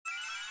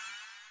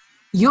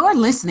You're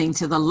listening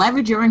to the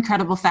Leverage Your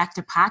Incredible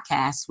Factor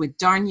podcast with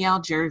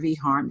Darnyelle Jervey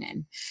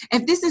Harmon.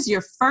 If this is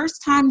your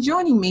first time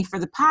joining me for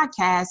the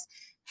podcast,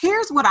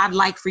 here's what I'd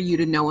like for you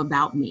to know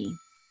about me.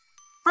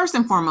 First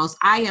and foremost,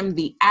 I am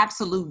the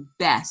absolute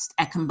best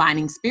at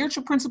combining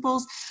spiritual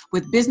principles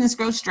with business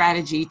growth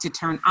strategy to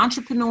turn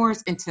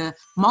entrepreneurs into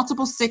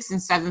multiple 6-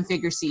 and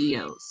 7-figure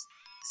CEOs.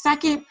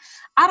 Second,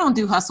 I don't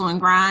do hustle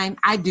and grind.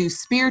 I do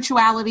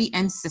spirituality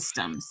and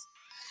systems.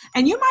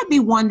 And you might be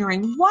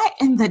wondering, what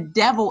in the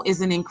devil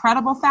is an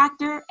incredible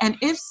factor? And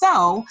if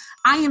so,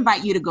 I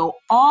invite you to go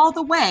all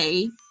the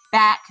way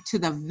back to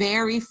the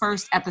very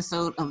first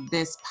episode of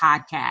this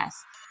podcast.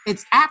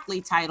 It's aptly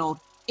titled,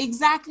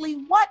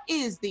 Exactly What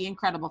is the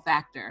Incredible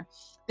Factor?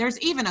 There's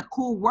even a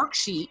cool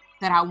worksheet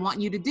that I want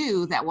you to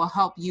do that will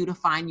help you to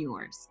find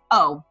yours.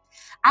 Oh,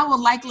 I will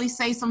likely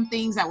say some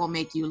things that will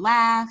make you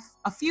laugh,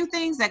 a few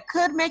things that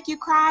could make you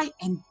cry,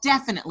 and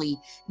definitely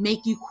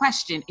make you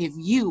question if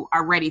you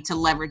are ready to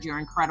leverage your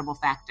incredible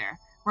factor.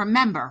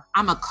 Remember,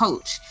 I'm a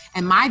coach,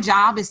 and my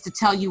job is to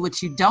tell you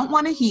what you don't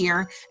want to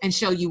hear and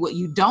show you what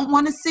you don't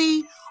want to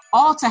see,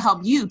 all to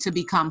help you to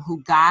become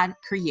who God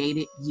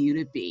created you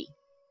to be.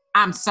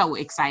 I'm so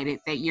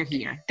excited that you're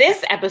here.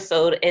 This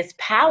episode is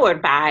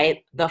powered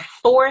by the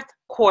Fourth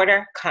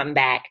Quarter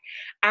Comeback.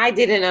 I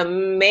did an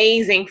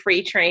amazing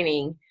free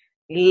training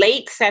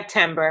late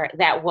September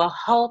that will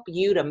help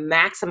you to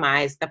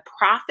maximize the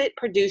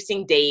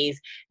profit-producing days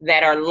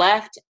that are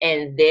left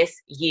in this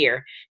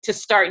year. To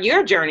start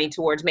your journey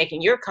towards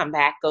making your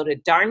comeback, go to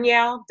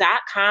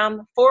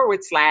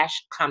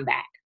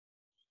darnyelle.com/comeback.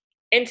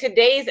 In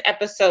today's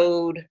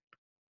episode,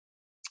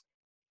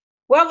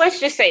 well, let's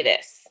just say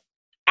this.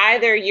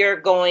 Either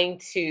you're going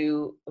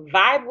to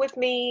vibe with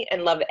me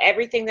and love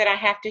everything that I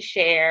have to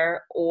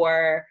share,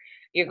 or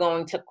you're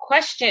going to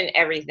question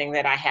everything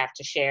that I have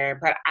to share.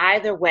 But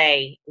either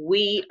way,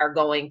 we are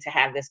going to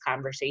have this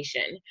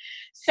conversation.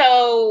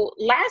 So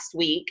last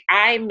week,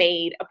 I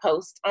made a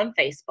post on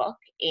Facebook,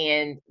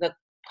 and the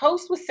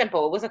post was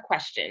simple. It was a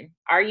question.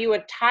 Are you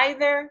a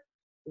tither?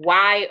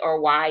 Why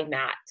or why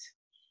not?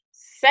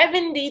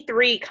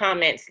 73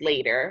 comments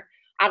later,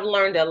 I've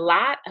learned a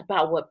lot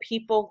about what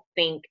people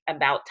think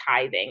about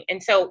tithing.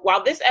 And so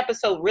while this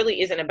episode really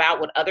isn't about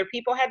what other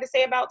people had to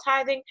say about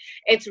tithing,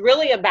 it's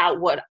really about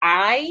what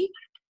I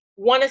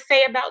want to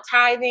say about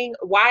tithing,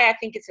 why I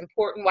think it's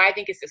important, why I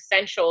think it's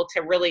essential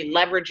to really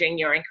leveraging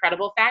your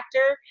incredible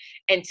factor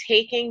and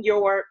taking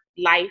your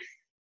life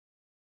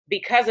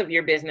because of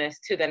your business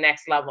to the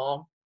next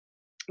level.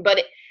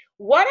 But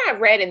what I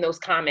read in those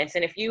comments,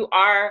 and if you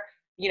are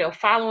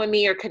following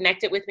me or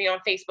connected with me on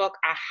Facebook,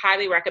 I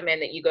highly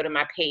recommend that you go to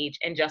my page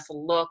and just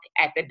look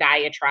at the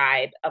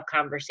diatribe of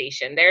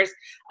conversation. There's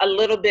a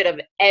little bit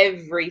of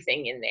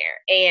everything in there.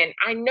 And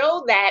I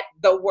know that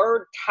the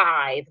word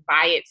tithe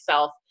by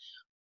itself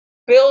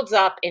builds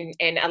up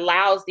and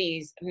allows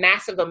these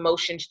massive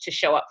emotions to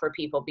show up for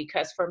people,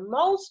 because for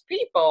most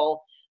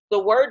people, the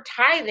word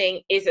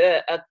tithing is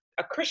a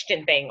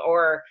Christian thing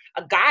or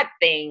a God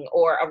thing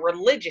or a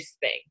religious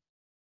thing.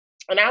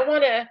 And I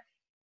want to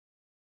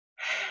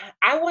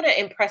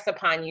impress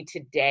upon you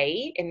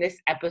today in this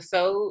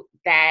episode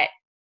that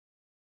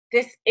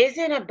this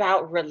isn't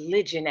about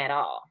religion at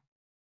all.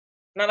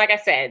 Now, like I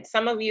said,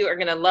 some of you are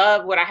going to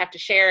love what I have to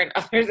share, and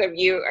others of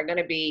you are going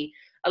to be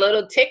a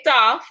little ticked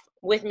off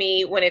with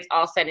me when it's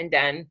all said and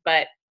done.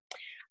 But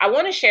I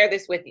want to share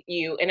this with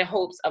you in the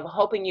hopes of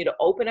helping you to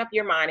open up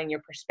your mind and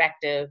your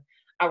perspective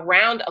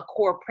around a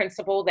core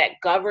principle that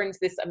governs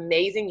this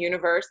amazing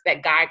universe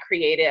that God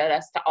created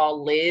us to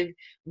all live,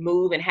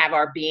 move, and have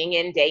our being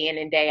in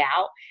and day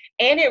out.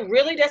 And it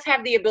really does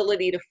have the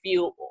ability to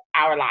fuel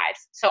our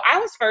lives. So I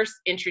was first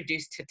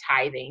introduced to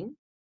tithing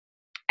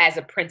as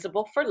a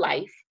principle for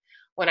life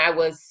when I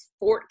was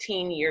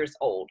 14 years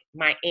old.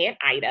 My Aunt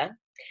Ida.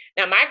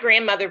 Now, my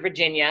grandmother,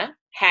 Virginia,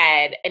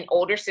 had an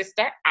older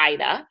sister,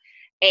 Ida,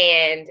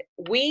 and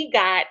we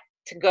got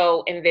to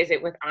go and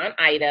visit with Aunt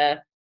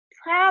Ida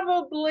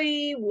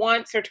probably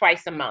once or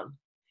twice a month.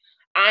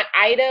 Aunt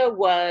Ida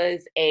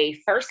was a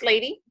first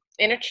lady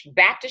in a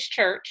Baptist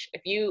church.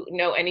 If you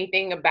know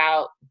anything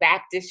about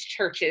Baptist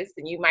churches,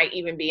 then you might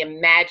even be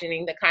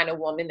imagining the kind of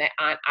woman that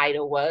Aunt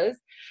Ida was.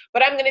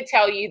 But I'm going to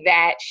tell you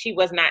that she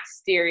was not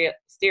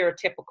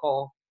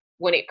stereotypical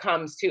when it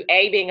comes to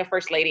A, being a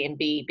first lady, and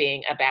B,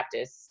 being a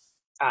Baptist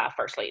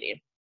first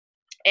lady.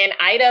 And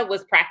Ida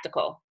was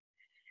practical.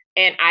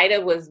 And Ida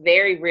was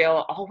very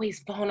real,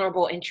 always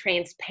vulnerable and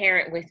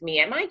transparent with me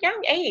at my young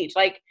age.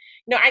 I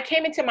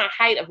came into my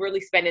height of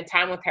really spending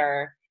time with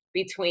her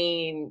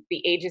between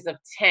the ages of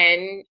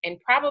 10 and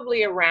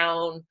probably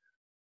around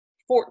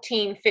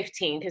 14,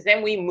 15, because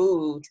then we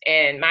moved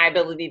and my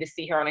ability to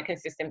see her on a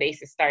consistent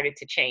basis started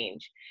to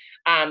change.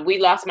 We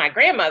lost my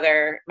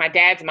grandmother, my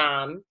dad's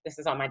mom. This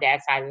is on my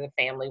dad's side of the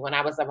family, when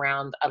I was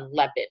around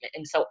 11.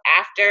 And so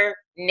after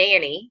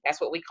Nanny,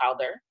 that's what we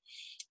called her.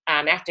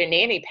 After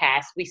Nanny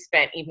passed, we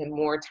spent even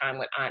more time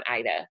with Aunt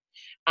Ida.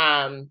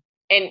 And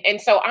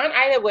so Aunt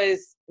Ida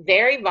was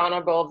very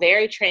vulnerable,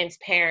 very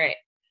transparent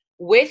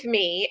with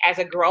me as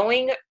a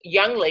growing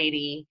young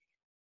lady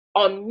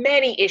on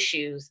many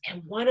issues.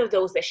 And one of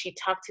those that she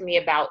talked to me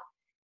about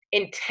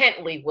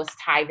intently was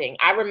tithing.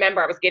 I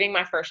remember I was getting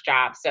my first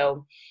job.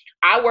 So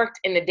I worked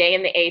in the day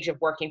and the age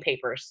of working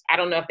papers. I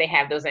don't know if they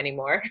have those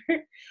anymore.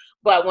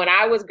 But when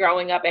I was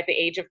growing up at the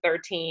age of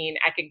 13,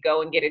 I could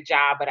go and get a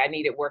job, but I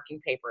needed working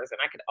papers. And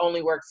I could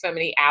only work so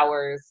many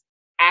hours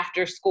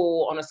after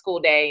school on a school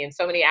day, and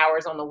so many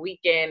hours on the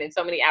weekend, and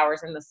so many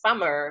hours in the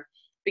summer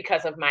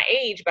because of my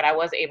age, but I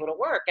was able to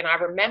work. And I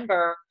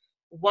remember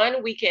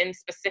one weekend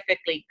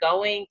specifically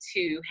going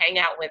to hang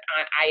out with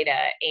Aunt Ida,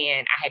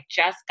 and I had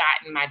just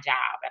gotten my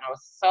job, and I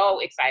was so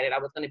excited. I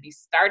was going to be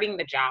starting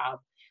the job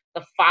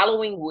the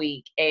following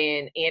week.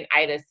 And Aunt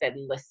Ida said,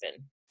 listen,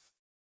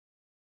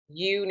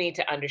 you need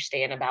to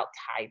understand about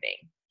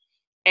tithing.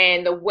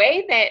 And the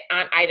way that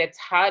Aunt Ida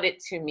taught it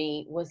to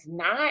me was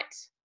not,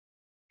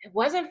 it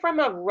wasn't from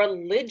a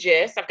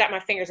religious, I've got my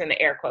fingers in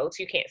the air quotes,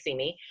 you can't see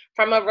me,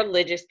 from a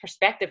religious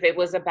perspective. It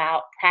was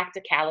about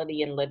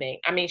practicality and living.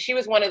 I mean, she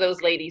was one of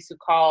those ladies who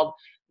called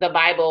the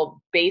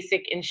Bible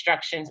basic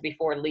instructions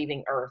before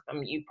leaving earth. I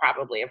mean, you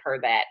probably have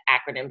heard that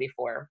acronym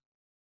before.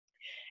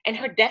 And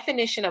her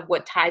definition of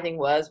what tithing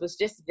was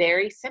just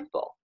very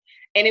simple.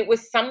 And it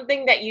was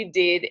something that you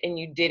did and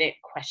you didn't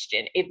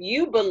question. If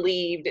you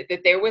believed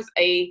that there was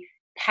a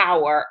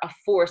power, a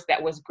force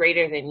that was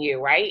greater than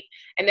you, right?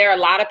 And there are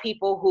a lot of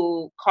people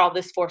who call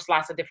this force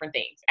lots of different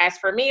things. As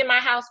for me in my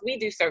house, we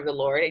do serve the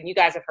Lord. And you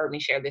guys have heard me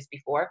share this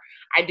before.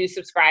 I do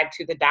subscribe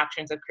to the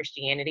doctrines of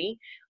Christianity.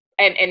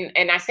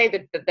 And I say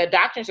the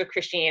doctrines of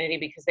Christianity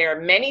because there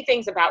are many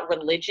things about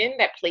religion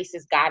that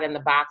places God in the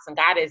box. And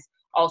God is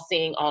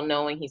all-seeing,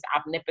 all-knowing. He's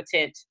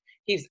omnipotent.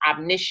 He's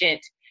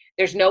omniscient.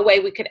 There's no way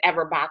we could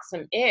ever box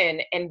him in.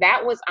 And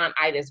that was Aunt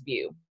Ida's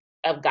view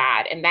of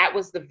God. And that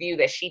was the view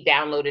that she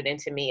downloaded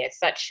into me at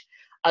such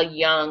a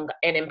young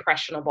and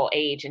impressionable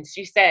age. And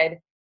she said,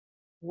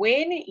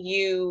 when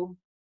you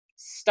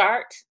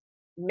start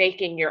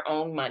making your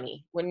own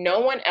money, when no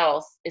one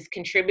else is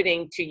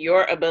contributing to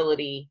your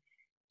ability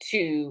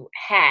to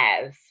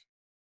have,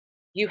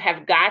 you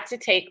have got to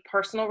take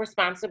personal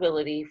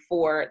responsibility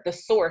for the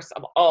source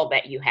of all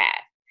that you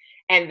have.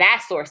 And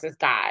that source is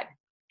God.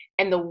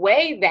 And the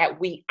way that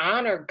we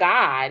honor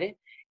God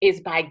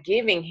is by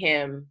giving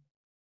him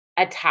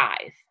a tithe.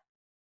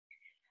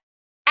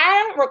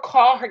 I don't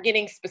recall her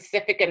getting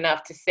specific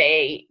enough to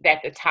say that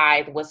the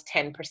tithe was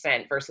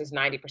 10% versus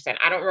 90%.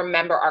 I don't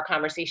remember our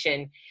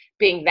conversation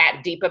being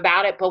that deep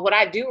about it. But what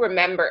I do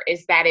remember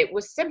is that it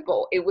was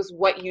simple. It was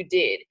what you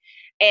did.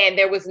 And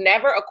there was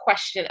never a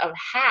question of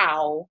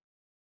how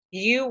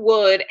you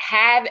would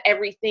have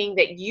everything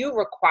that you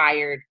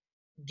required,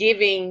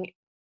 giving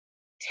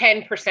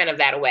 10% of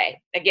that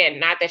away. Again,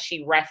 not that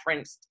she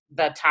referenced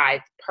the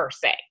tithe per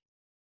se.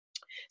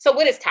 So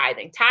what is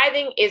tithing?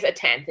 Tithing is a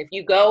tenth. If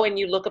you go and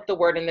you look up the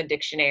word in the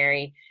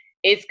dictionary,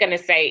 it's going to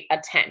say a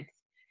tenth.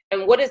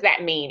 And what does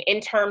that mean? In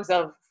terms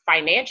of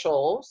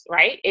financials,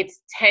 right?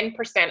 It's 10%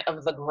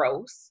 of the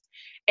gross.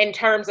 In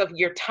terms of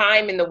your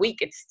time in the week,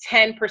 it's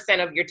 10%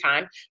 of your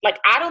time. Like,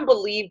 I don't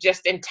believe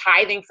just in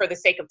tithing for the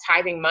sake of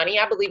tithing money.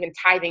 I believe in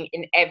tithing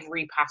in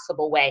every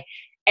possible way.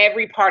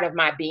 Every part of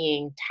my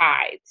being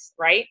tithes,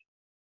 right?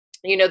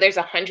 You know, there's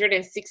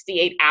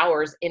 168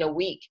 hours in a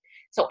week.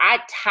 So I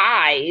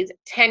tithe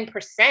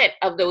 10%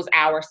 of those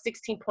hours,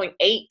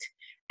 16.8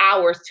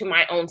 hours to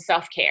my own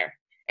self-care.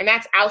 And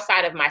that's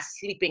outside of my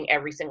sleeping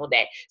every single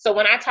day. So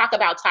when I talk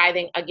about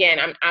tithing, again,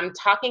 I'm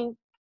talking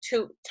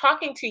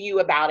to you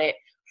about it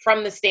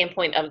from the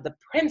standpoint of the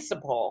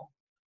principle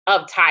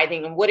of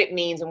tithing and what it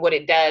means and what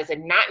it does,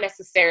 and not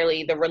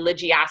necessarily the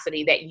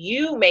religiosity that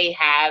you may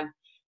have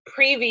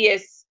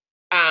previous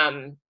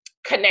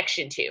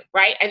connection to,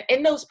 right? And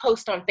in those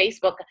posts on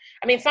Facebook,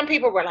 I mean, some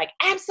people were like,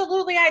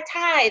 absolutely, I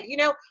tithe,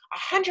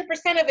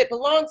 100% of it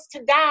belongs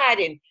to God,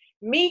 and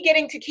me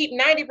getting to keep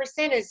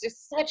 90% is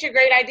just such a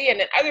great idea. And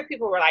then other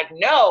people were like,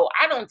 no,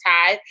 I don't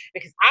tithe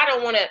because I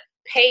don't want to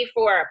pay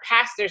for a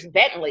pastor's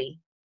Bentley,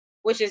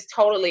 which is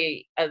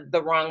totally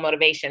the wrong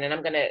motivation. And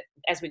I'm going to,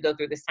 as we go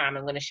through this time,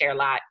 I'm going to share a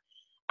lot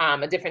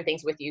of different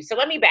things with you. So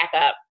let me back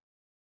up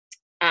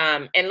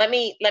and let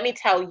me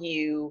tell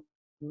you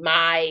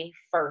my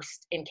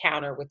first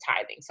encounter with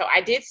tithing. So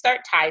I did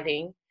start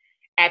tithing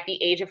at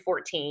the age of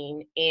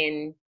 14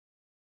 in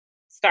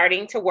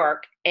starting to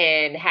work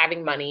and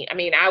having money. I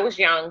mean, I was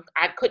young.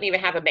 I couldn't even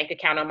have a bank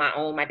account on my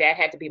own. My dad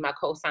had to be my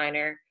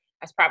co-signer.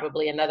 That's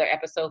probably another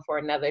episode for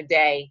another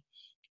day.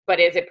 But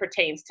as it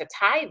pertains to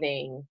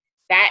tithing,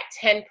 that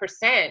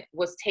 10%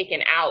 was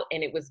taken out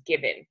and it was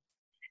given.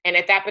 And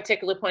at that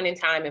particular point in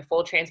time, in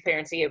full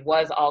transparency, it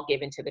was all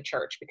given to the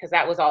church because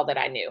that was all that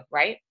I knew,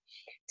 right?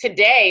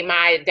 Today,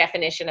 my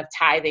definition of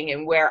tithing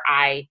and where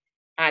I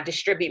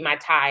distribute my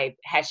tithe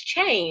has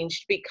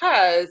changed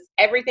because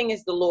everything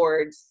is the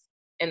Lord's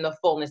and the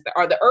fullness,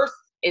 or the earth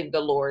is the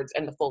Lord's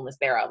and the fullness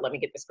thereof. Let me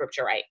get the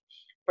scripture right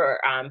for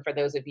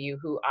those of you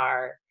who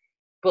are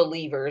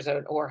believers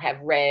or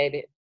have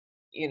read,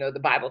 the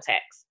Bible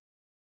text.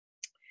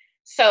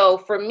 So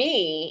for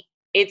me,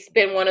 it's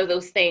been one of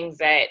those things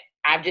that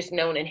I've just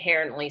known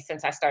inherently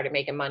since I started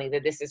making money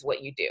that this is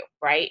what you do,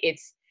 right?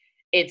 It's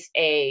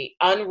a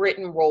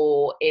unwritten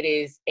rule. It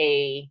is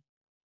it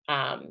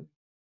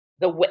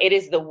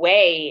is the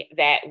way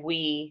that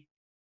we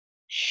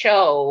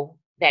show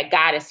that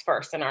God is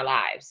first in our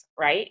lives,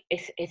 right?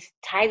 It's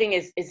tithing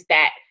is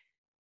that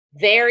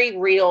very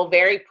real,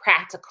 very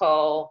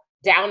practical,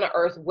 down to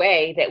earth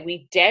way that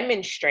we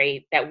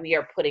demonstrate that we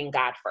are putting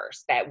God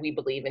first, that we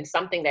believe in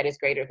something that is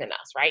greater than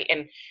us, right?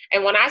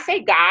 And when I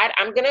say God,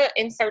 I'm going to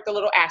insert the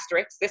little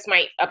asterisk. This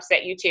might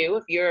upset you too.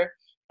 If you're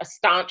a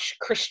staunch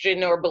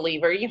Christian or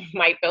believer, you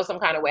might feel some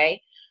kind of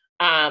way.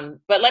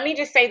 But let me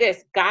just say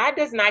this: God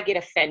does not get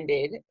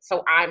offended,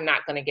 so I'm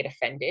not going to get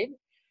offended.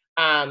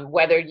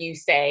 Whether you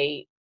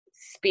say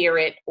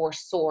spirit or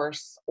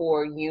source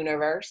or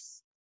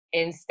universe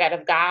instead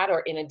of God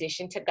or in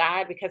addition to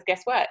God, because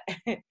guess what?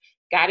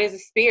 God is a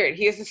spirit.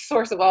 He is the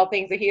source of all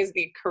things, and he is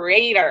the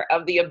creator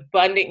of the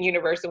abundant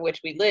universe in which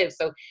we live.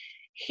 So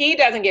he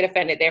doesn't get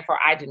offended. Therefore,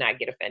 I do not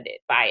get offended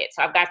by it.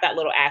 So I've got that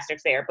little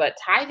asterisk there. But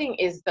tithing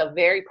is the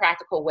very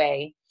practical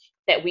way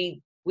that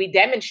we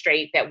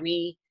demonstrate that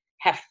we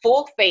have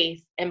full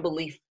faith and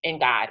belief in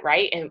God,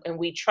 right? And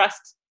we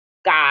trust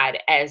God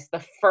as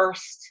the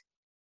first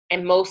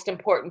and most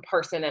important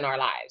person in our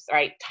lives,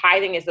 right?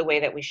 Tithing is the way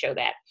that we show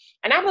that.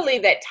 And I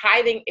believe that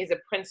tithing is a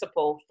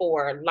principle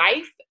for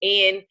life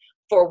and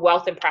for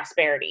wealth and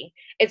prosperity.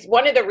 It's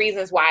one of the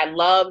reasons why I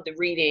loved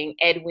reading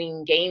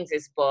Edwene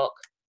Gaines's book,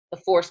 The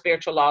Four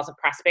Spiritual Laws of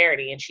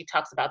Prosperity. And she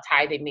talks about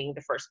tithing being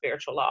the first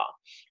spiritual law.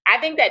 I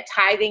think that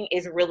tithing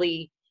is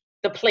really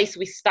the place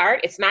we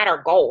start. It's not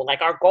our goal.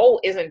 Like, our goal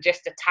isn't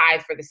just to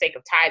tithe for the sake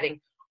of tithing.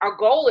 Our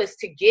goal is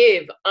to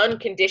give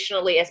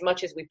unconditionally as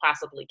much as we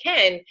possibly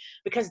can,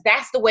 because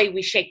that's the way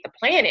we shake the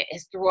planet,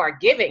 is through our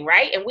giving,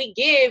 right? And we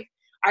give,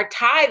 our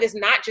tithe is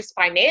not just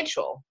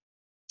financial.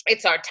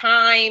 It's our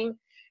time,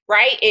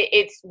 right?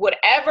 It's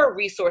whatever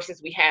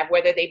resources we have,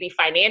 whether they be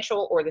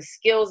financial or the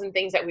skills and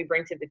things that we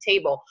bring to the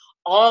table.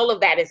 All of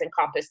that is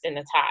encompassed in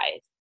the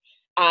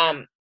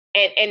tithe.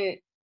 And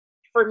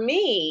for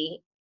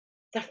me,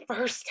 the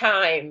first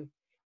time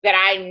that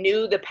I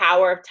knew the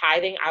power of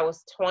tithing, I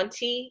was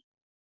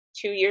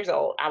 22 years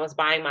old. I was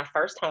buying my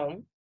first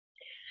home.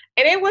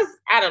 And it was,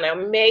 I don't know,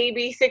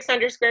 maybe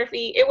 600 square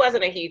feet. It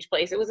wasn't a huge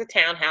place. It was a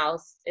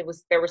townhouse. There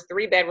was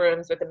 3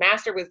 bedrooms, but the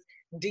master was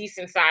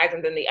decent size.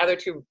 And then the other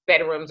 2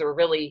 bedrooms were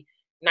really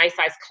nice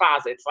sized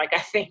closets. Like, I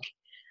think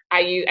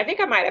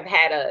I might have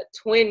had a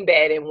twin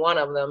bed in one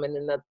of them. And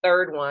then the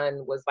third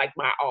one was like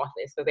my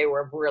office. So they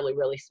were really,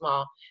 really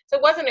small. So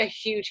it wasn't a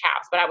huge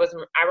house, but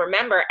I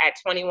remember at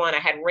 21, I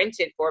had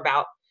rented for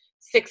about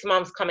 6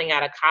 months coming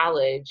out of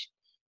college.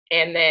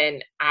 And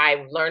then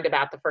I learned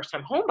about the first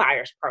time home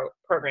buyers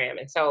program.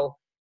 And so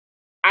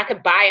I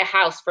could buy a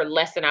house for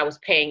less than I was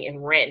paying in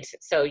rent.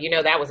 So,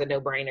 that was a no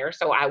brainer.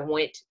 So I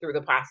went through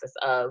the process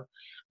of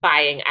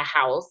buying a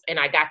house, and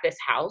I got this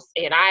house,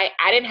 and I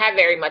didn't have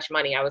very much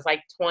money. I was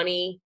like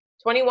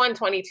 21,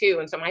 22.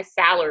 And so my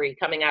salary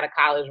coming out of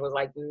college was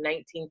like $19,000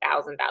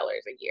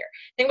 a year.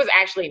 I think it was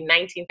actually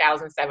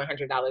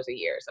 $19,700 a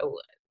year. So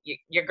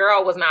your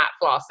girl was not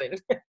flossing.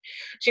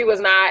 She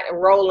was not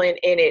rolling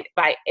in it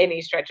by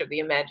any stretch of the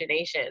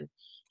imagination.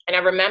 And I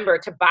remember,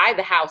 to buy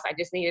the house, I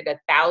just needed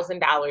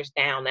 $1,000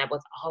 down. That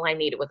was all I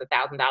needed, was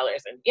 $1,000.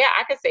 And yeah,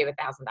 I could save $1,000.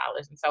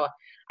 And so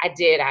I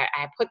did. I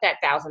put that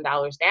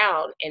 $1,000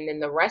 down. And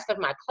then the rest of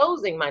my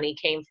closing money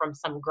came from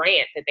some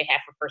grant that they had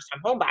for first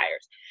time home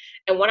buyers.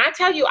 And when I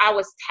tell you I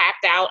was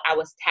tapped out, I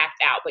was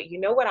tapped out. But you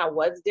know what I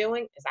was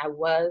doing is I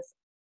was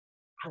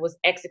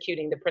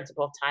executing the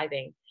principle of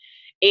tithing.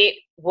 It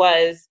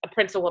was a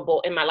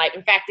principle in my life.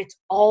 In fact, it's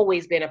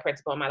always been a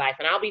principle in my life.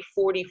 And I'll be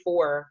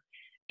 44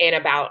 in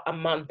about a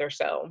month or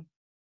so.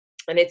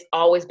 And it's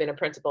always been a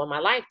principle in my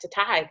life to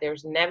tithe.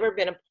 There's never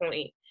been a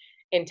point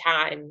in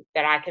time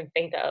that I can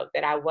think of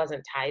that I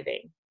wasn't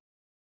tithing.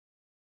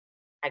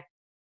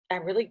 I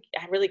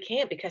really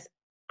can't, because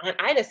Aunt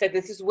Ida said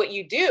this is what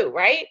you do,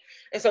 right?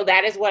 And so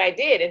that is what I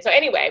did. And so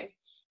anyway,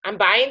 I'm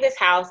buying this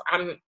house.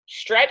 I'm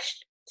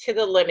stretched to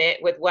the limit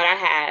with what I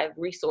have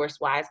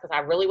resource-wise, because I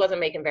really wasn't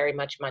making very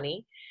much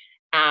money.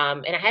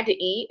 And I had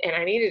to eat, and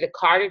I needed a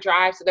car to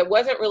drive. So there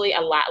wasn't really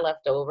a lot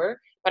left over,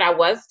 but I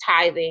was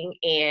tithing,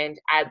 and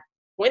I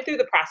went through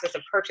the process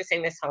of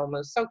purchasing this home. It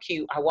was so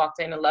cute. I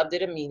walked in and loved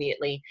it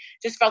immediately,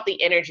 just felt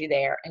the energy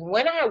there. And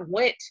when I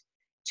went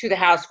to the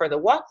house for the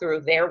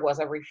walkthrough, there was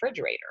a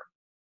refrigerator.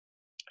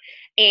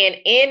 And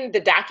in the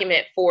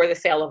document for the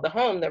sale of the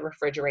home, the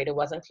refrigerator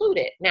was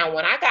included. Now,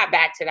 when I got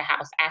back to the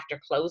house after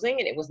closing,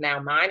 and it was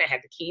now mine, I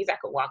had the keys, I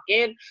could walk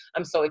in.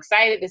 I'm so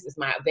excited. This is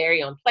my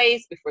very own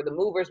place. Before the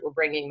movers were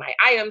bringing my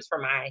items for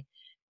my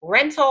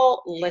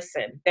rental,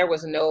 listen, there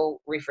was no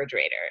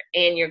refrigerator.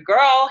 And your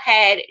girl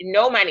had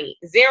no money,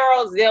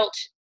 zero,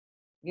 zilch,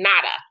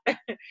 nada,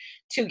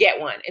 to get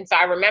one. And so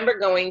I remember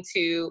going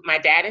to my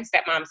dad and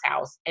stepmom's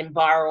house and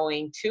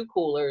borrowing 2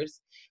 coolers,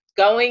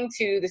 going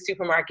to the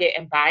supermarket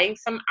and buying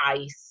some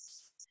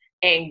ice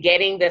and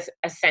getting this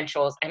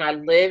essentials. And I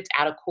lived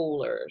out of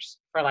coolers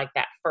for like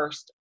that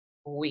first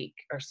week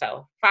or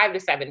so, 5 to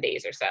 7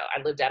 days or so.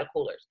 I lived out of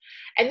coolers.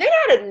 And then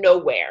out of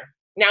nowhere,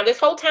 now this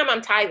whole time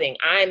I'm tithing,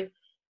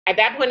 at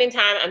that point in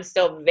time, I'm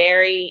still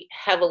very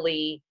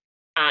heavily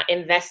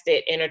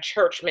invested in a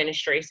church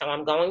ministry. So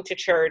I'm going to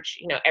church,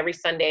 every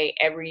Sunday,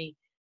 every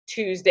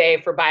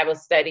Tuesday for Bible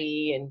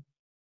study and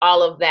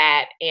all of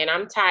that. And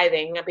I'm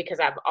tithing because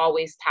I've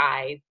always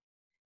tithed.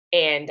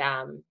 And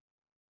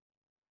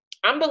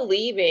I'm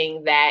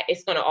believing that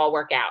it's going to all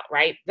work out,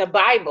 right? The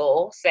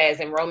Bible says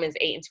in Romans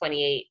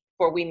 8:28,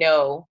 for we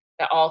know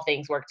that all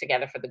things work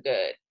together for the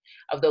good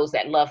of those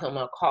that love him and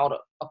are called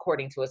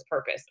according to his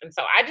purpose. And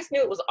so I just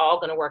knew it was all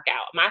going to work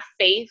out. My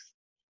faith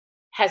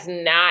has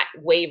not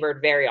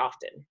wavered very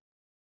often.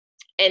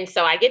 And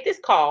so I get this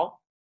call.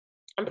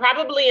 I'm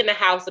probably in the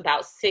house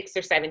about 6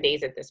 or 7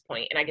 days at this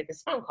point, and I get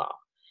this phone call.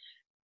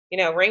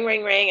 Ring,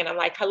 ring, ring. And I'm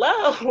like,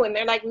 hello. And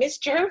they're like, Miss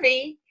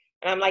Jervy.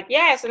 And I'm like,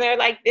 yes. And they're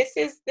like, this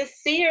is the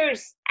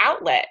Sears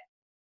outlet.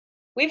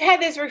 We've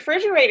had this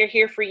refrigerator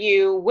here for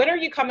you. When are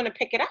you coming to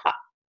pick it up?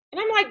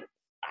 And I'm like,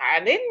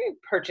 I didn't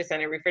purchase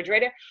any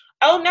refrigerator.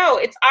 Oh, no,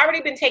 it's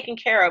already been taken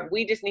care of.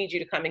 We just need you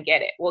to come and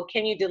get it. Well,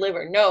 can you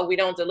deliver? No, we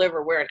don't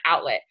deliver. We're an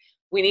outlet.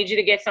 We need you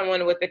to get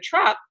someone with a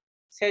truck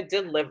to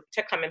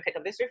come and pick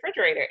up this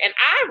refrigerator. And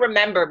I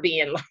remember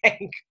being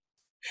like,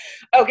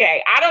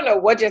 okay, I don't know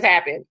what just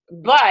happened,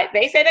 but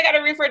they said they got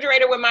a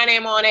refrigerator with my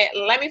name on it.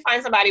 Let me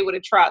find somebody with a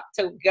truck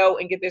to go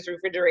and get this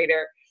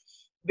refrigerator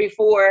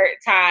before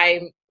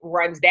time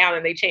runs down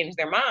and they change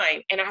their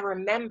mind. And I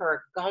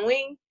remember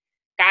probably,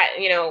 I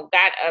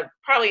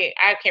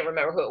can't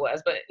remember who it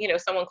was, but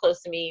someone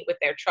close to me with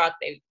their truck,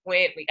 they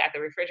went, we got the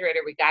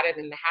refrigerator, we got it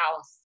in the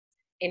house.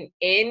 And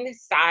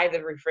inside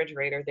the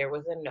refrigerator, there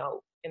was a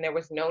note and there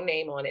was no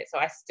name on it. So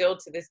I still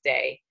to this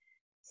day,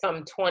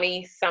 some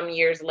 20 some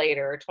years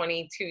later,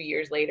 22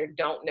 years later,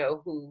 don't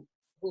know who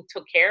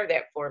took care of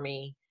that for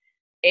me.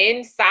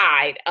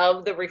 Inside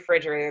of the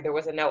refrigerator, there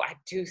was a note. I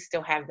do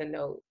still have the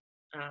note.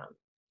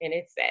 And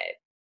it said,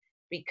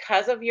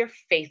 because of your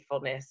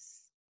faithfulness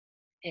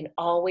and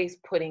always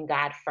putting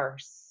God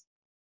first,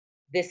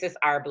 this is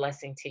our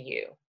blessing to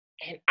you.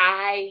 And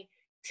I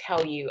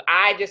tell you,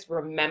 I just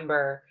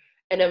remember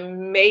an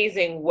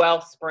amazing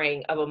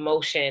wellspring of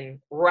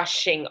emotion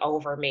rushing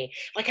over me.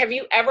 Like, have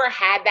you ever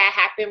had that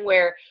happen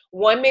where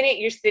 1 minute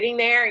you're sitting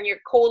there and you're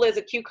cool as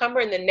a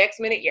cucumber and the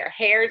next minute your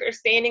hairs are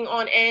standing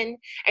on end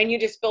and you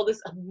just feel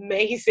this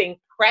amazing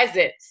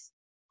presence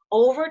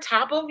over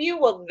top of you?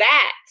 Well,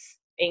 that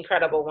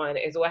incredible one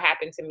is what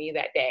happened to me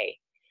that day.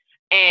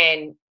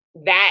 And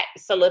that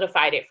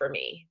solidified it for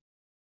me.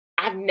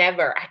 I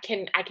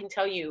can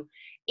tell you,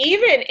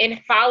 even in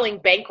filing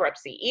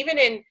bankruptcy, even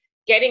in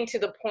getting to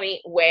the point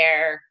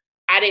where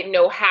I didn't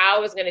know how I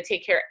was going to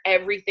take care of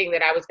everything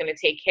that I was going to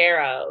take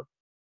care of,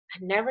 I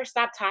never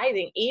stopped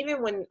tithing,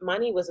 even when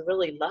money was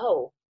really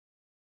low.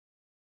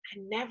 I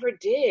never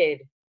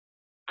did.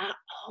 I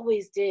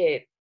always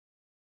did.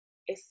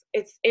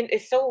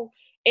 It's so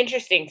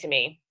interesting to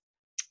me.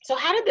 So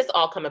how did this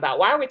all come about?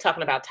 Why are we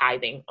talking about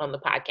tithing on the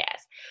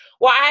podcast?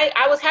 Well,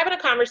 I was having a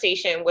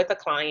conversation with a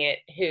client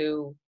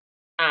who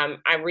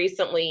I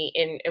recently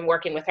in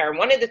working with her. And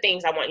one of the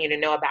things I want you to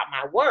know about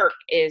my work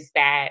is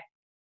that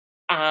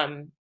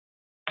I'm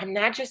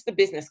not just the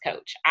business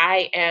coach.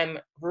 I am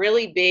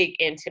really big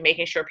into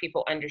making sure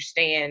people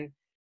understand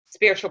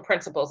spiritual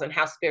principles and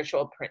how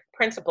spiritual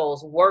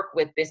principles work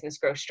with business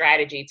growth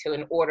strategy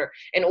in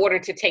order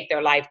to take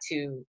their life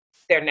to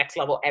their next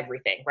level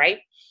everything, right?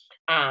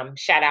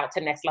 Shout out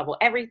to Next Level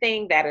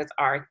Everything. That is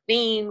our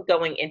theme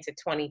going into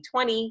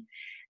 2020.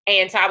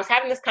 And so I was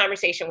having this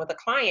conversation with a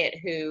client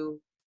who,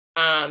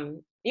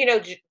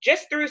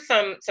 just through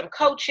some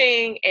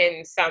coaching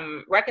and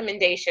some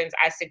recommendations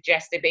I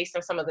suggested based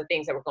on some of the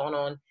things that were going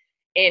on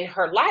in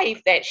her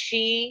life, that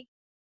she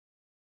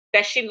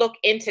look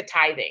into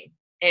tithing.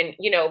 And,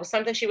 it was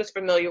something she was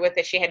familiar with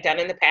that she had done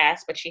in the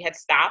past, but she had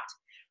stopped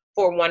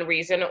for one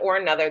reason or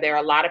another. There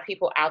are a lot of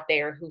people out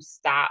there who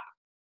stop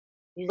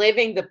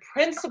living the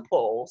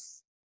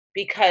principles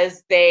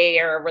because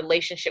their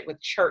relationship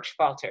with church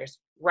falters.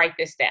 Write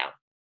this down.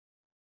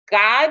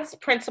 God's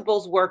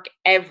principles work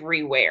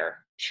everywhere.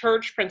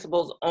 Church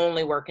principles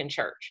only work in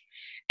church.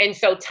 And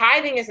so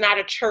tithing is not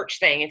a church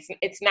thing.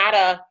 It's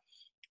a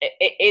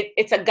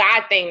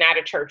God thing, not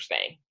a church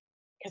thing.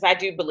 Because I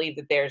do believe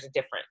that there's a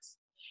difference.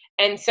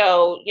 And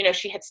so,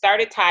 she had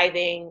started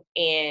tithing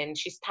and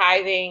she's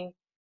tithing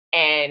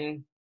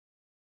and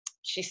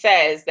she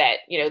says that,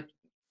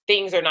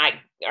 things are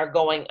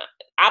going,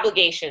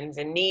 obligations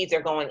and needs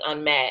are going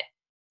unmet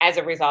as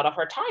a result of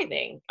her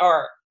tithing,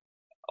 or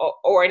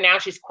now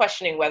she's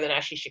questioning whether or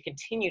not she should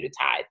continue to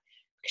tithe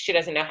because she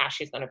doesn't know how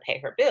she's going to pay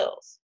her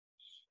bills.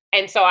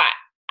 And so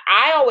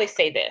I always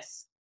say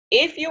this: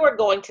 if you are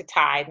going to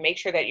tithe, make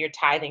sure that you're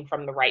tithing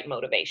from the right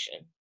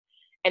motivation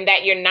and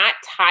that you're not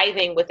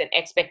tithing with an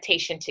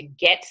expectation to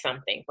get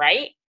something,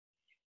 right?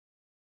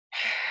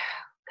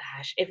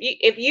 Gosh,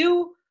 if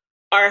you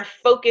are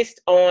focused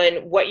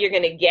on what you're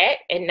going to get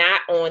and not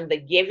on the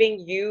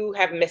giving, you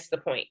have missed the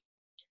point.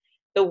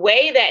 the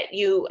way that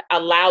you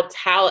allow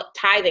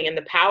tithing and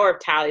the power of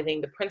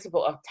tithing, the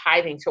principle of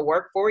tithing to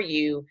work for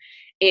you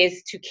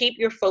is to keep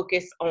your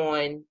focus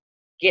on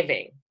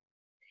giving.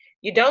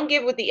 You don't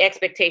give with the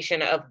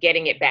expectation of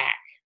getting it back.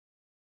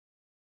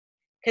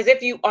 Because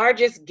if you are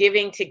just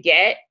giving to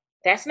get,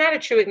 that's not a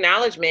true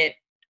acknowledgement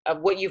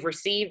of what you've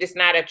received. It's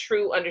not a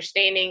true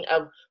understanding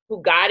of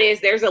who God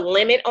is. There's a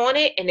limit on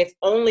it, and it's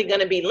only going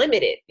to be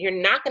limited. You're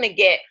not going to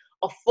get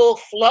a full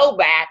flow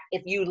back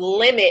if you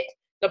limit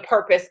the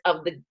purpose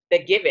of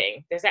the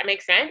giving. Does that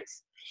make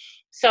sense?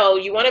 So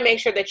you want to make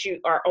sure that you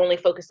are only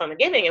focused on the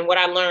giving. And what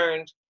I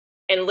learned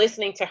in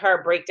listening to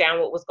her break down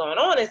what was going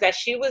on is that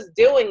she was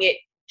doing it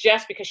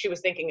just because she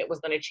was thinking it was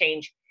going to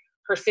change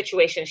her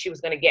situation. She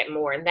was going to get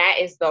more. And that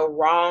is the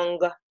wrong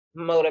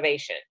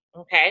motivation.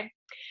 Okay.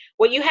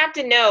 What you have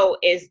to know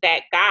is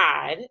that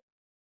God,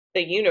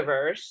 the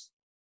universe,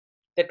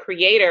 the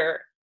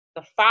creator,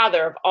 the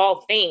father of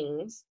all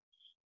things,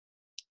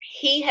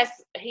 he has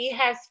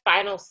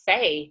final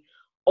say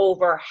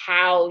over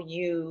how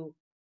you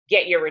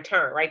get your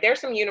return, right? There's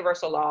some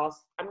universal laws.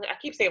 I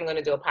keep saying I'm going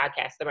to do a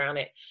podcast around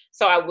it,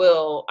 so I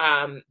will.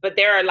 But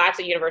there are lots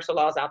of universal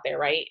laws out there,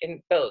 right?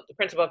 And the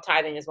principle of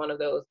tithing is one of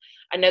those.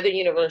 Another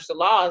universal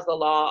law is the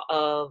law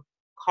of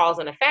cause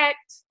and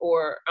effect,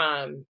 or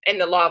and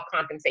the law of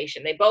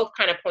compensation. They both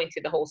kind of point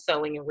to the whole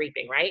sowing and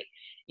reaping, right?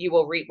 You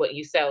will reap what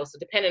you sow. So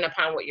depending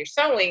upon what you're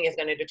sowing is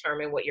going to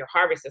determine what your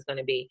harvest is going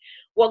to be.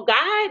 Well,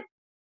 God,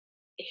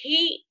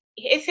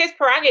 it's his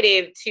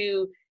prerogative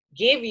to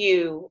give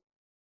you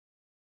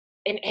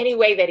in any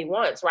way that he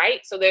wants,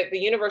 right? So the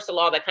universal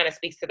law that kind of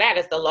speaks to that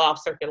is the law of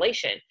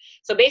circulation.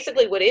 So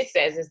basically what it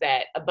says is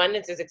that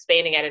abundance is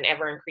expanding at an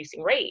ever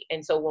increasing rate.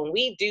 And so when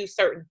we do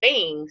certain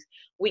things,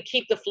 we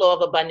keep the flow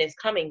of abundance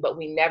coming, but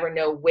we never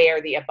know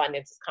where the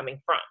abundance is coming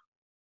from,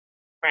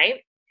 right?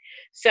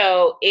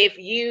 So if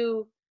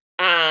you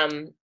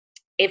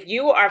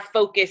are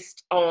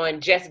focused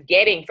on just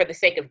getting for the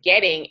sake of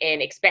getting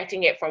and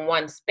expecting it from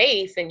one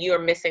space, then you are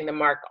missing the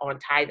mark on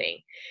tithing.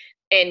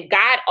 And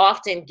God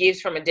often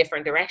gives from a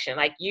different direction.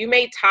 Like you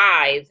may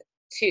tithe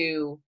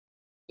to,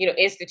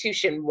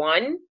 institution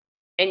 1,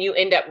 and you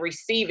end up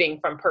receiving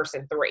from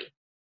person 3.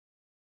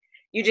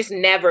 You just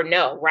never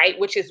know, right?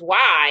 Which is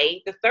why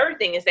the third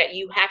thing is that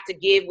you have to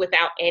give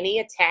without any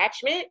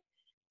attachment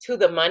to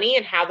the money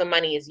and how the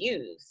money is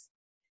used.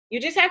 You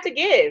just have to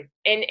give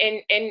and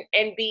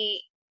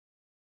be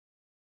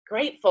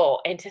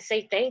grateful and to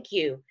say thank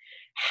you.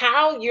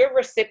 How your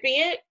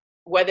recipient,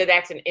 whether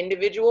that's an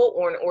individual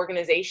or an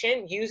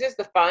organization, uses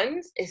the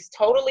funds is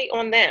totally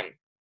on them.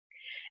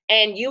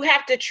 And you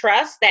have to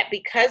trust that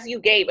because you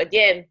gave,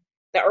 again,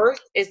 the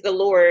earth is the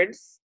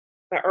Lord's,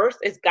 the earth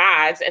is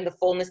God's, and the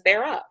fullness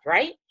thereof,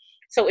 right?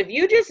 So if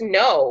you just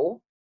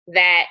know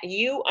that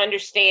you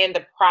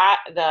understand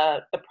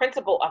the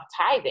principle of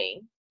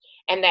tithing,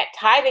 and that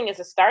tithing is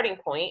a starting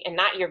point and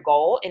not your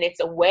goal, and it's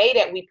a way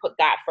that we put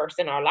God first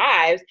in our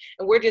lives,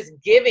 and we're just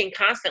giving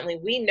constantly,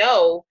 we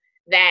know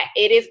that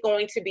it is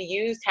going to be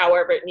used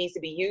however it needs to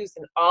be used,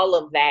 and all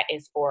of that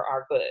is for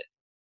our good.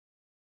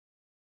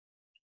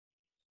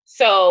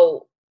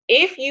 So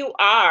if you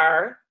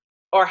are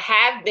or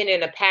have been in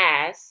the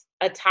past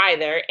a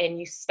tither and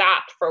you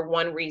stopped for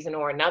one reason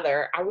or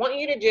another, I want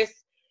you to just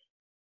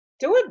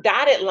do a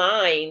dotted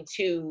line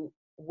to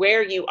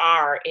where you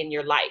are in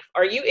your life.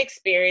 Are you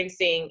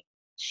experiencing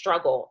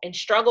struggle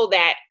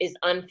that is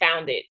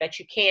unfounded, that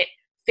you can't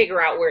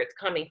figure out where it's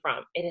coming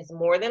from? It is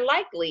more than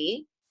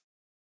likely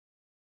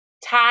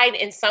tied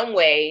in some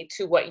way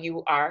to what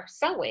you are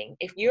sowing.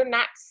 If you're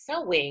not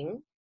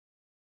sowing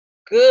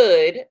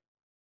good,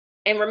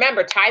 and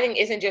remember, tithing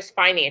isn't just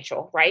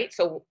financial, right?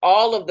 So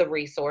all of the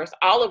resource,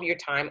 all of your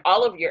time,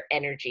 all of your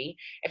energy,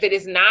 if it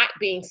is not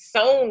being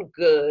sown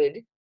good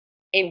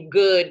in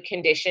good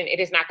condition, it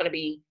is not going to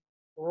be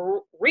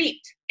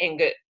reaped in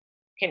good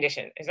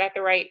condition. Is that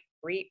the right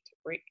reaped?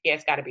 Yeah,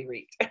 it's got to be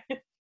reaped.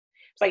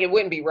 It's like it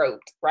wouldn't be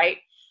roped, right?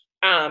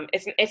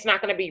 It's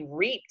not going to be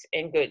reaped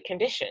in good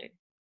condition.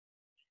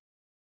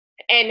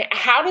 And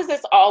how does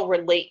this all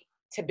relate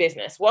to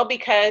business? Well,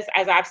 because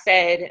as I've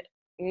said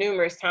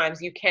numerous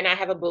times, you cannot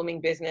have a booming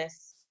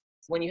business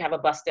when you have a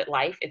busted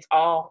life. It's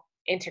all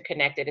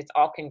interconnected. It's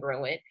all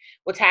congruent.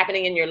 What's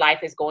happening in your life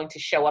is going to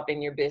show up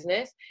in your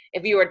business.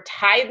 If you are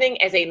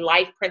tithing as a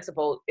life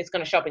principle, it's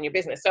going to show up in your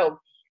business. So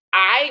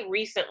I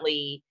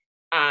recently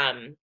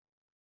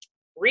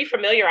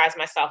refamiliarized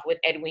myself with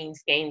Edwene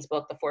Gaines'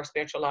 book, The 4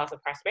 Spiritual Laws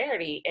of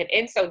Prosperity. And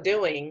in so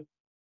doing,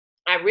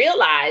 I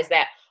realized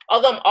that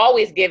although I'm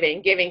always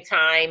giving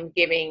time,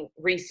 giving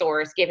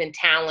resource, giving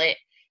talent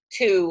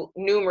to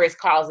numerous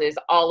causes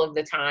all of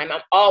the time,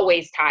 I'm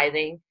always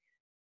tithing.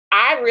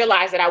 I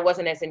realized that I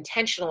wasn't as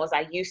intentional as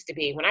I used to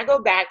be. When I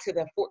go back to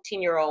the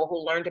 14-year-old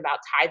who learned about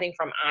tithing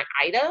from Aunt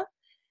Ida,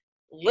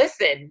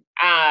 listen,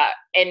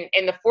 and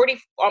the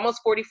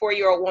almost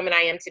 44-year-old woman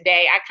I am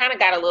today, I kind of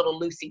got a little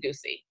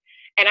loosey-goosey.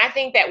 And I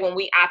think that when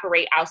we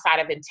operate outside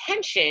of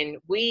intention,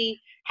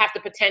 we have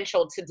the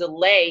potential to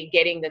delay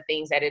getting the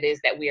things that it is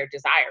that we are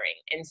desiring.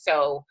 And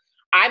so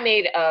I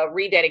made a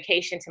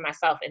rededication to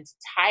myself into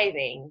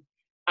tithing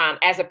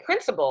as a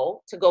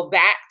principle to go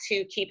back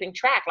to keeping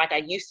track like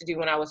I used to do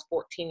when I was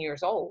 14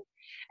 years old.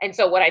 And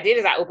so what I did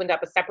is I opened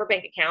up a separate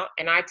bank account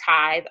and I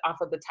tithe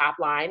off of the top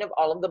line of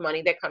all of the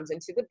money that comes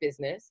into the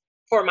business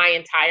for my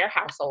entire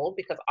household,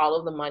 because all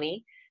of the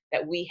money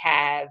that we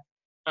have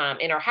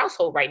in our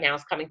household right now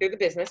is coming through the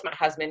business. My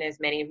husband, as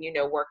many of you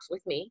know, works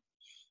with me.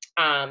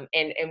 And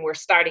we're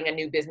starting a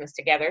new business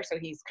together. So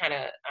he's kind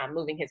of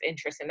moving his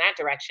interest in that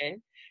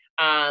direction.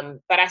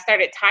 But I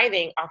started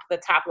tithing off the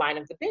top line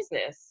of the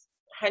business,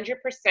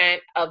 100%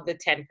 of the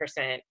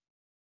 10%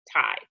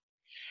 tithe.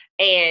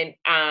 And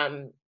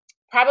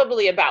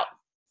probably about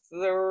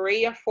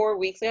 3 or 4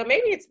 weeks ago,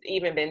 maybe it's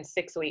even been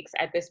 6 weeks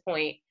at this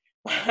point,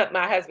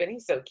 my husband,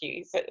 he's so cute.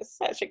 He's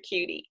such a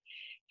cutie.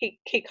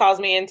 He calls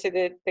me into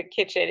the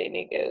kitchen and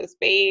he goes,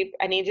 babe,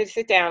 I need you to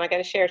sit down. I got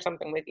to share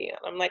something with you.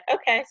 And I'm like,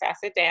 okay. So I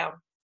sit down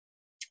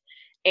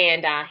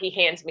and he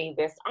hands me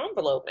this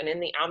envelope. And in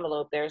the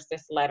envelope, there's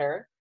this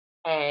letter.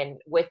 And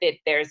with it,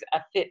 there's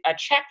a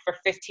check for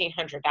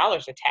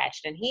 $1,500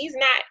 attached. And he's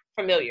not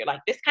familiar. Like,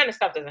 this kind of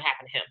stuff doesn't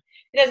happen to him.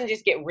 He doesn't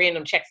just get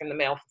random checks in the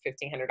mail for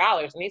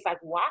 $1,500. And he's like,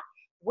 what?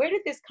 Where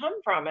did this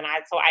come from? And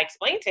so I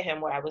explained to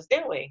him what I was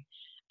doing,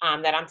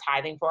 that I'm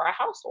tithing for our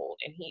household.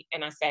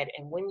 And I said,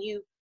 and when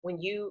you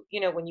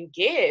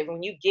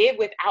give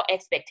without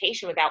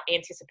expectation, without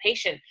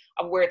anticipation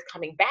of where it's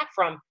coming back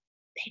from,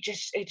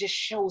 it just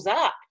shows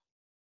up.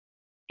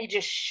 It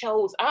just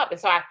shows up. And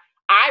so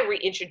I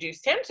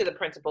reintroduced him to the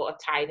principle of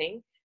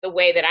tithing the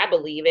way that I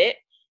believe it,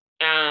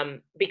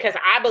 because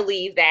I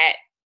believe that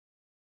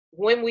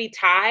when we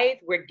tithe,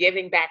 we're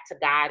giving back to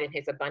God in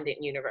his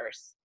abundant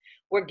universe.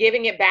 We're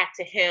giving it back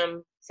to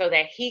him so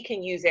that he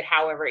can use it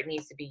however it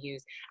needs to be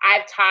used.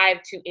 I've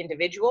tithed to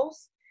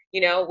individuals.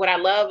 You know, what I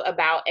love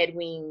about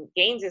Edwene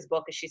Gaines's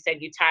book is she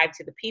said, you tithe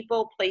to the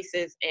people,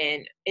 places,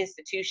 and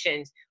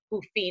institutions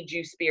who feed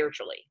you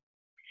spiritually.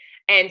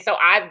 And so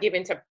I've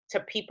given to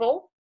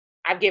people.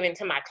 I've given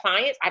to my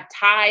clients. I've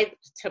tithed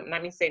to,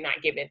 let me say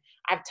not given.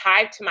 I've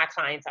tithed to my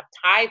clients. I've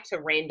tithed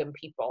to random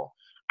people.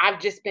 I've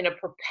just been a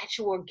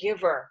perpetual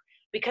giver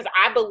because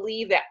I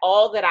believe that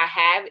all that I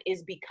have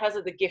is because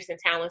of the gifts and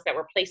talents that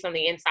were placed on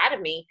the inside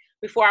of me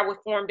before I was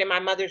formed in my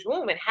mother's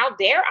womb. And how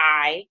dare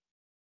I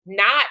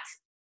not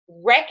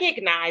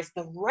recognize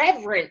the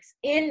reverence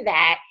in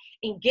that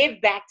and give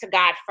back to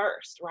God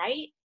first,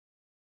 right?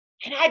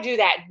 And I do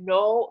that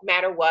no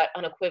matter what,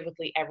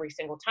 unequivocally every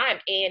single time.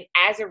 And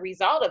as a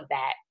result of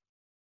that,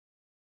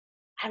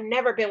 I've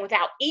never been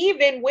without,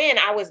 even when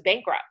I was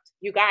bankrupt.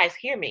 You guys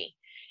hear me.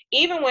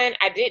 Even when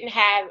I didn't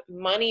have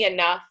money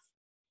enough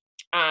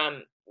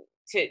to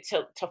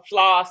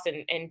floss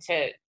and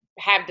to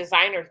have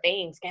designer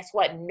things, guess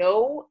what?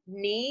 No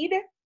need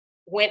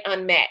went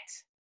unmet,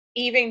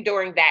 even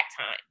during that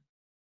time,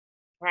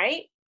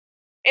 right?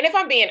 And if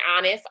I'm being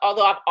honest,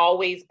 although I've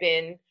always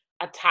been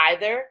a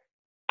tither,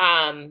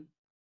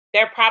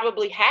 there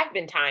probably have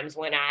been times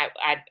when I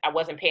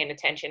wasn't paying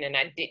attention and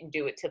I didn't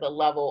do it to the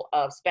level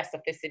of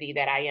specificity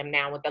that I am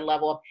now, with the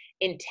level of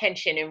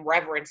intention and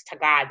reverence to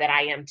God that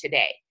I am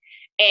today.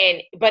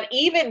 But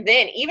even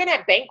then, even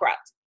at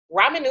bankrupt,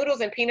 ramen noodles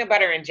and peanut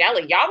butter and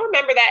jelly. Y'all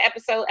remember that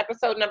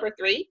episode number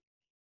 3,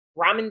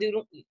 ramen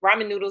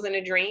noodles in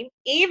a dream?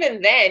 Even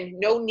then,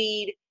 no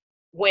need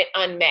went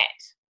unmet,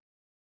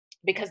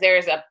 because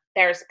there's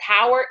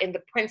power in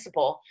the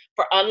principle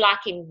for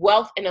unlocking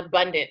wealth and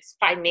abundance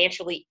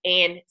financially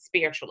and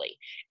spiritually.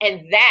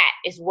 And that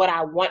is what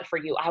I want for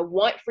you. I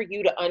want for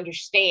you to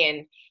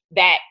understand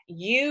that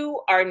you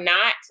are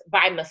not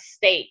by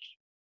mistake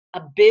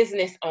a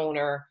business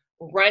owner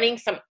running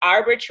some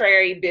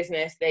arbitrary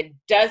business that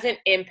doesn't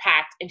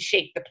impact and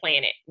shake the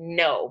planet.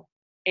 No,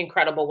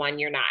 incredible one,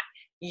 you're not.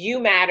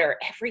 You matter.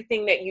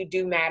 Everything that you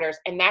do matters.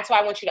 And that's why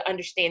I want you to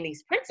understand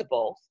these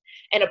principles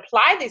and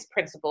apply these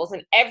principles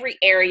in every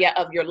area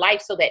of your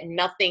life so that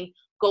nothing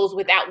goes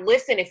without.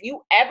 Listen, if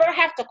you ever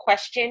have to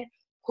question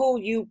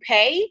who you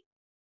pay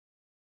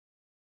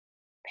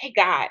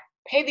God,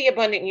 pay the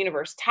abundant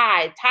universe,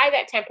 tithe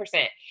that 10%.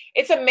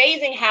 It's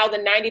amazing how the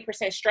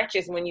 90%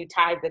 stretches when you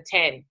tithe the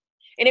 10.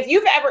 And if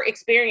you've ever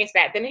experienced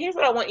that, then here's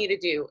what I want you to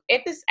do.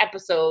 At this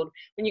episode,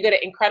 when you go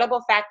to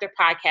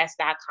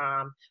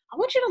incrediblefactorpodcast.com, I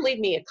want you to leave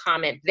me a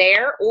comment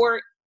there,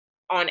 or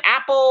on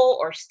Apple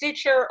or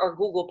Stitcher or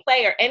Google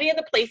Play or any of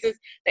the places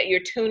that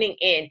you're tuning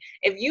in.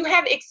 If you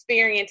have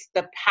experienced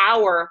the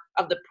power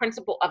of the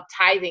principle of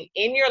tithing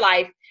in your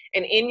life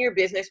and in your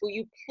business, will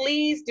you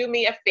please do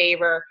me a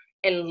favor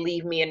and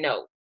leave me a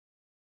note?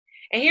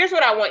 And here's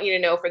what I want you to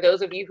know, for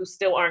those of you who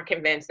still aren't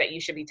convinced that you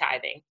should be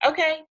tithing.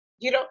 Okay,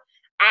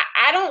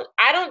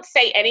 I don't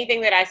say anything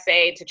that I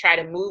say to try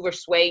to move or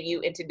sway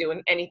you into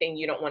doing anything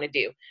you don't want to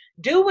do.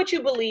 Do what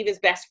you believe is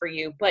best for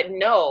you, but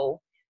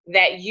know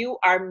that you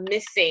are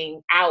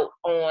missing out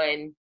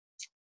on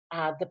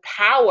the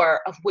power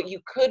of what you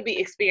could be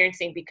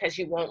experiencing because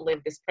you won't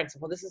live this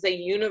principle. This is a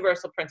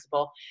universal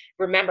principle.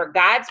 Remember,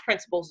 God's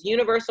principles,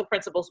 universal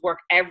principles, work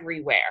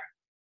everywhere.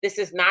 This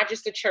is not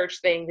just a church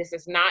thing. This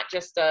is not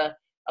just a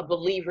a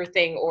believer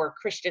thing or a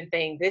Christian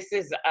thing. This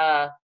is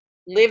a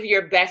live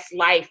your best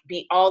life,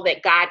 be all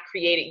that God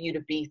created you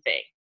to be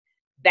thing.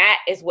 That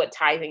is what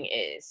tithing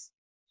is.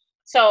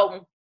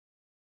 So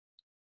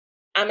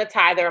I'm a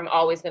tither. I'm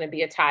always going to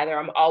be a tither.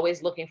 I'm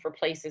always looking for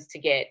places to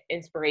get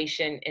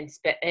inspiration and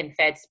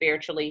fed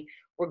spiritually,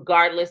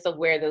 regardless of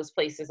where those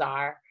places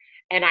are.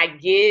 And I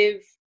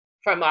give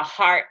from a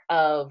heart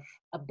of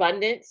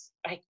abundance.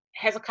 Like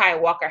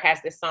Hezekiah Walker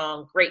has this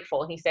song,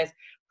 Grateful. And he says,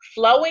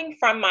 flowing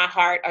from my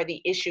heart are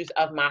the issues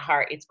of my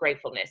heart. It's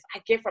gratefulness.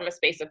 I give from a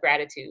space of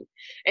gratitude.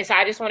 And so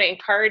I just want to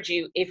encourage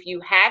you, if you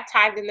have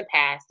tithed in the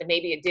past and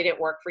maybe it didn't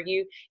work for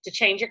you, to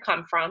change your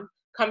come from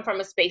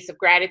a space of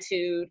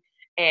gratitude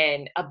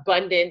and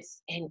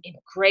abundance and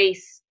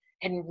grace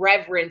and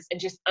reverence, and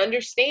just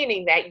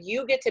understanding that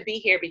you get to be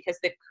here because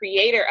the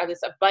creator of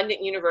this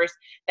abundant universe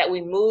that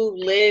we move,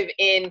 live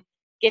in,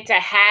 get to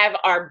have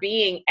our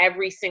being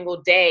every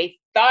single day,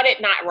 thought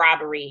it not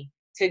robbery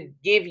to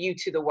give you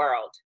to the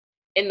world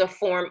in the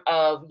form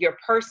of your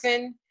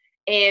person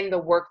and the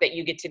work that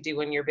you get to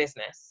do in your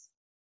business.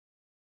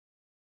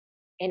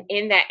 And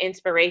in that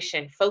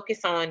inspiration,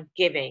 focus on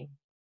giving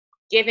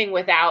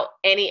without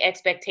any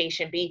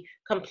expectation. Be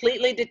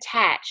completely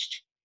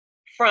detached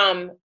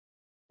from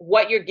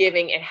what you're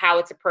giving and how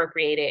it's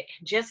appropriated.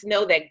 Just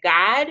know that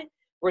God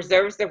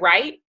reserves the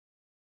right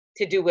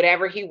to do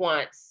whatever he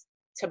wants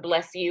to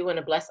bless you and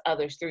to bless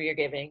others through your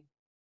giving.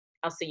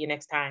 I'll see you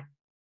next time.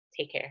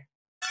 Take care.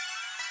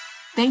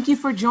 Thank you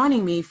for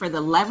joining me for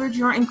the Leverage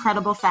Your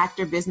Incredible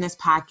Factor Business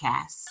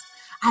Podcast.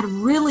 I'd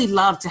really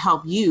love to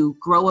help you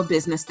grow a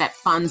business that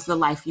funds the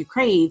life you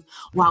crave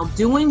while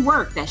doing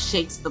work that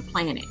shakes the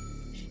planet.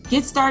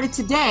 Get started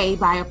today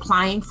by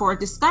applying for a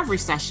discovery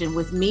session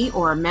with me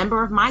or a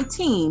member of my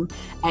team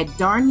at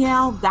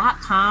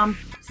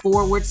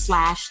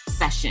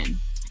darnyelle.com/session.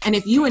 And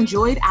if you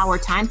enjoyed our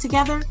time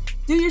together,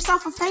 do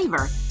yourself a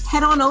favor.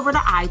 Head on over to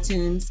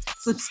iTunes,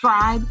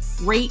 subscribe,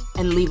 rate,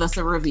 and leave us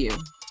a review.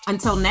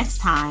 Until next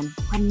time,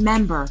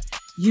 remember,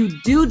 you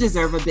do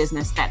deserve a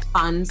business that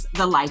funds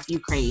the life you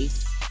crave.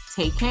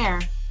 Take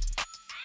care.